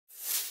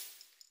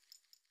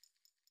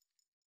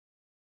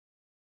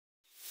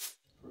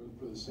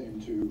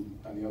same too,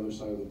 on the other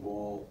side of the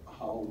ball,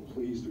 how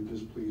pleased or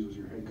displeased was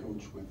your head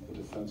coach with the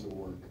defensive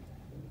work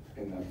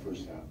in that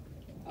first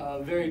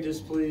half? Very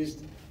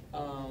displeased.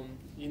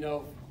 You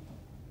know,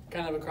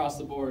 kind of across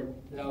the board.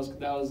 That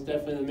was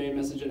definitely the main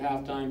message at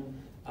halftime.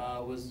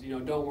 Was, you know,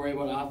 don't worry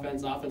about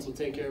offense. Offense will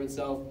take care of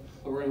itself,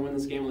 but we're going to win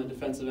this game on the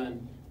defensive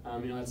end.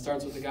 You know, it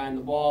starts with the guy in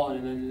the ball,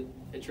 and then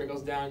it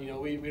trickles down. You know,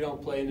 we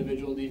don't play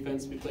individual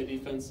defense. We play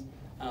defense,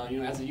 you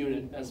know, as a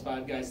unit, as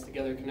 5 guys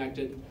together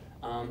connected.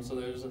 So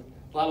there's a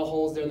lot of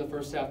holes there in the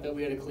first half that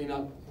we had to clean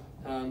up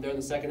there in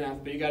the second half.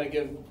 But you got to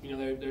give, you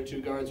know, their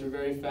 2 guards were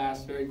very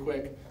fast, very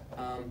quick.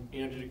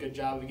 You know, did a good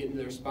job of getting to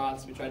their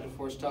spots. We tried to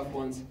force tough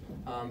ones.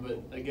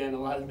 But again, a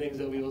lot of things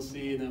that we will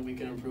see and that we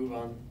can improve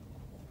on.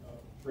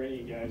 For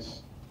any of you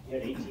guys, you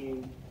had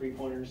 18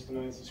 3-pointers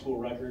tonight. It's a school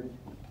record.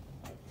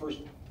 First,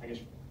 I guess,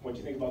 what do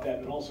you think about that?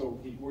 And also,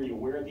 were you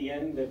aware at the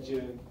end that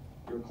you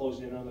were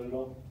closing in on it at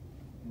all?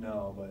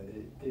 No, but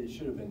it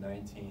should have been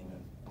 19.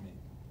 I mean,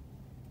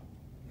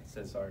 I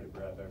said sorry to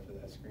Brad after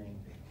that screen.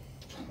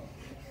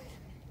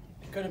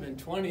 It could have been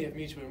 20 if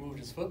Meach would have moved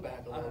his foot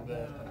back a little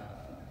bit.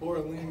 Or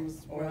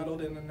limbs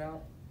rattled in and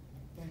out.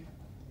 It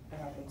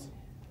happens.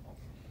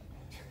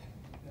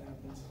 It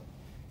happens.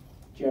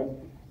 Jeff,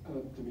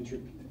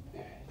 Dmitrik,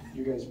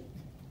 you guys,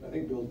 I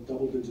think, built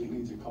double-digit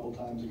leads a couple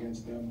times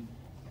against them.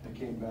 They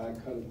came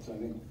back, cut it to, I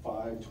think,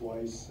 5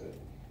 twice.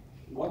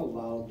 What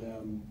allowed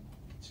them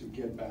to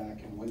get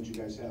back, and what did you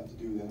guys have to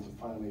do then to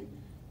finally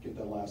get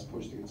that last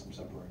push to get some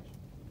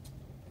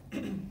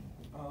separation?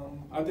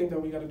 I think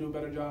that we got to do a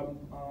better job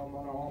on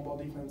our on-ball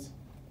defense.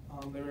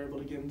 They were able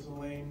to get into the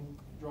lane,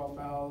 draw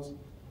fouls,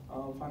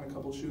 find a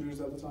couple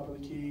shooters at the top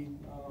of the key.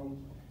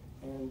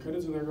 And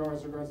credit to their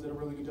guards. Their guards did a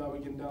really good job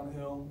of getting down the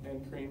hill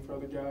and creating for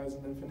other guys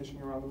and then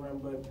finishing around the rim.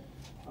 But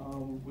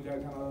we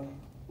got kind of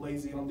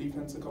lazy on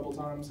defense a couple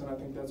times, and I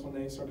think that's when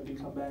they started to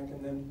come back.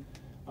 And then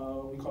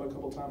we caught a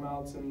couple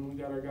timeouts, and we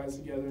got our guys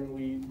together, and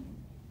we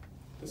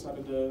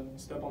decided to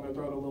step on their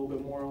throat a little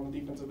bit more on the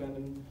defensive end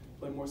and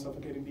play more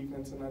suffocating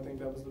defense. And I think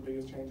that was the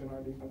biggest change in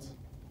our defense.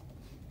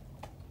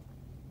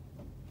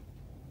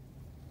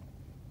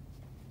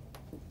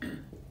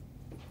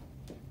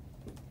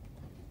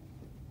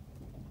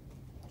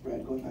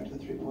 Brad, going back to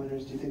the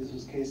 3-pointers, do you think this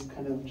was a case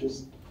kind of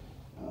just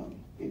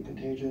being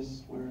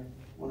contagious, where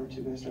 1 or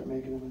 2 guys start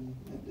making them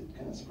and it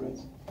kind of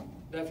spreads?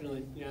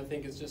 Definitely. You know, I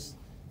think it's just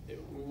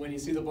when you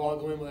see the ball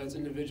going, whether it's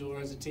individual or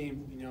as a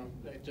team, you know,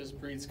 that just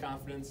breeds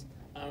confidence.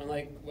 And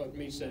like what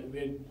Meach said, we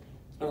had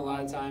spent a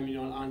lot of time, you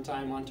know, on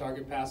time, on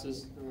target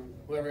passes.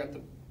 Whoever got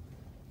the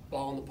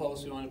ball in the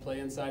post, we wanted to play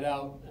inside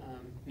out.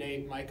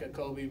 Nate, Micah,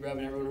 Kobe,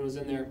 Brevin, everyone who was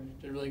in there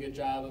did a really good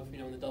job of, you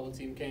know, when the double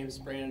team came,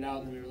 spraying it out,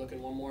 and then we were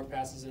looking 1 more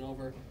passes and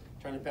over,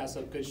 trying to pass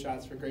up good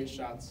shots for great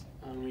shots.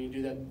 When you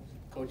do that,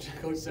 coach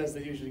says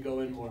they usually go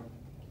in more.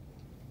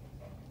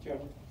 Jeff,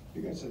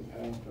 you guys have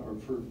had, or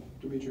for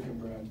Dmitrik and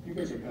Brad, you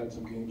guys have had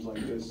some games like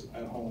this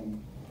at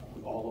home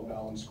with all the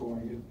balanced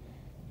scoring.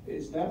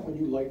 Is that when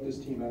you like this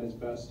team at its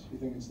best? You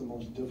think it's the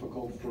most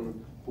difficult for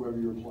whoever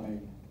you're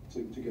playing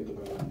to get the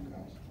better of you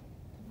guys?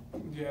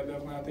 Yeah,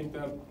 definitely. I think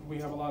that we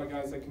have a lot of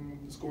guys that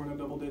can score in the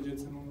double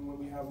digits, and when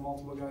we have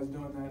multiple guys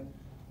doing that,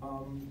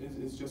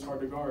 it's just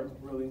hard to guard,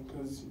 really,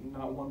 because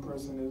not one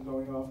person is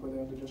going off where they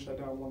have to just shut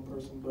down one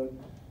person. But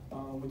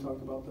we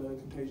talked about the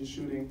contagious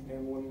shooting,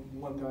 and when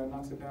one guy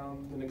knocks it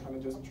down, then it kind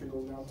of just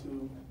trickles down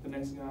to the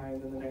next guy,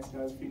 and then the next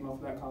guy's feeding off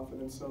of that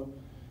confidence. So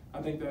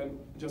I think that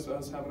just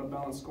us having a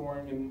balanced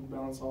scoring and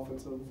balanced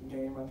offensive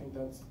game, I think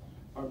that's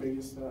our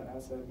biggest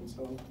asset. And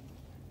so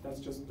that's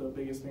just the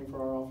biggest thing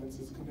for our offense,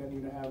 is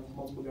continuing to have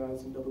multiple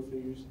guys in double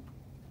figures.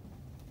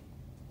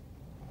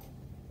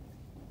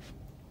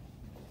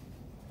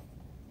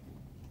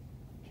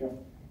 Jeff,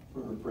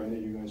 for any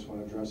of you guys want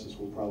to address this,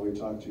 we'll probably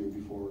talk to you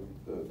before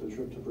the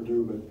trip to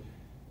Purdue,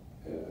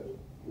 but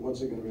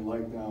what's it going to be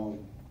like now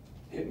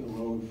hitting the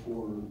road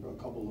for a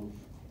couple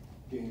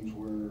of games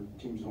where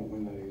teams don't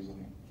win that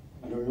easily?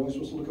 I know you're only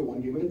supposed to look at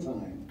 1 game at a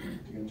time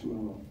to get 2 in a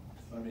row.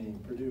 I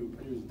mean,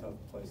 Purdue's a tough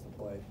place to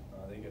play.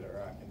 They get it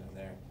rocking in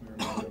there. We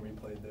remember we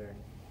played there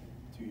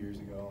 2 years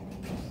ago and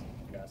we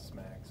just got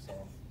smacked, so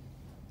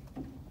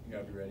we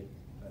gotta be ready.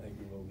 I think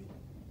we will be.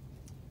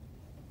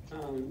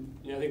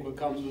 You know, I think what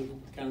comes with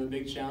kind of the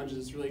big challenges,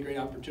 it's really great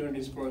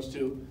opportunities for us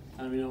too.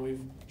 You know,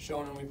 we've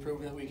shown and we've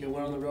proven that we can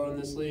win on the road in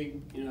this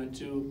league. You know, in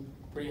 2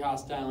 pretty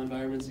hostile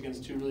environments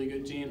against 2 really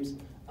good teams.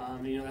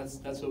 You know,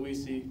 that's what we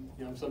see.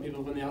 You know, some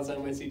people from the outside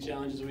might see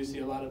challenges. We see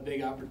a lot of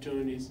big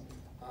opportunities.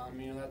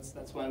 You know,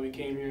 that's why we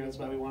came here. That's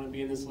why we want to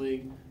be in this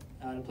league,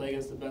 to play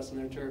against the best on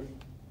their turf.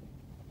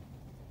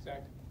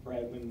 Zach,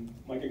 Brad, when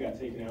Micah got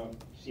taken out,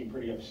 you seemed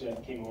pretty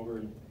upset. Came over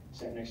and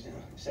sat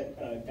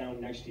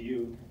down next to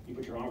you. You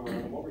put your arm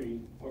around him. What were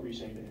you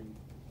saying to him?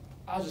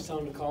 I was just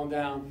telling him to calm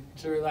down,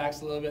 to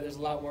relax a little bit. There's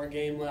a lot more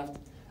game left.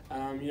 You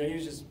know, he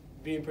was just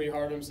being pretty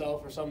hard on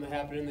himself for something that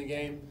happened in the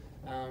game.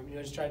 You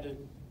know, just tried to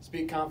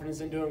speak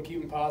confidence into him,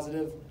 keep him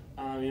positive.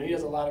 You know, he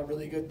does a lot of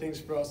really good things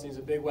for us, and he's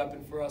a big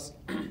weapon for us.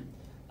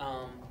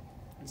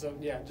 And so,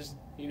 yeah, just,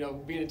 you know,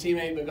 being a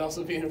teammate, but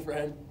also being a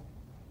friend.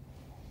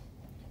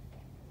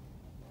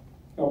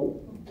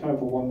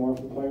 one more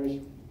for the players.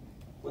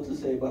 What's it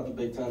say about the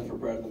Big Ten for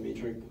Brad and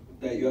Dmitrik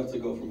that you have to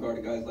go from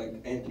guarding guys like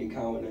Anthony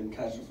Cowan and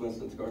Cassius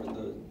Winston to guarding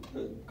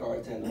the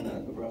guard tandem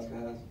that Nebraska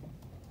has?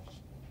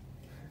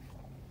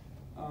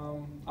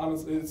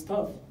 Honestly, it's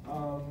tough.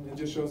 It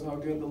just shows how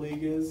good the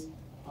league is.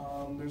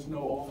 There's no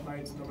off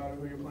nights, no matter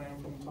who you're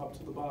playing from top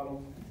to the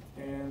bottom.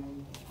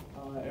 And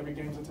every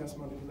game's a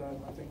testimony to that.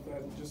 I think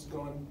that just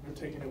you're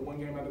taking it one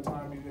game at a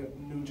time, you get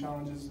new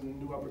challenges and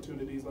new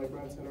opportunities, like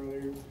Brad said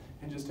earlier,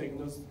 and just taking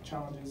those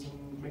challenges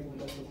and making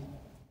the best of them.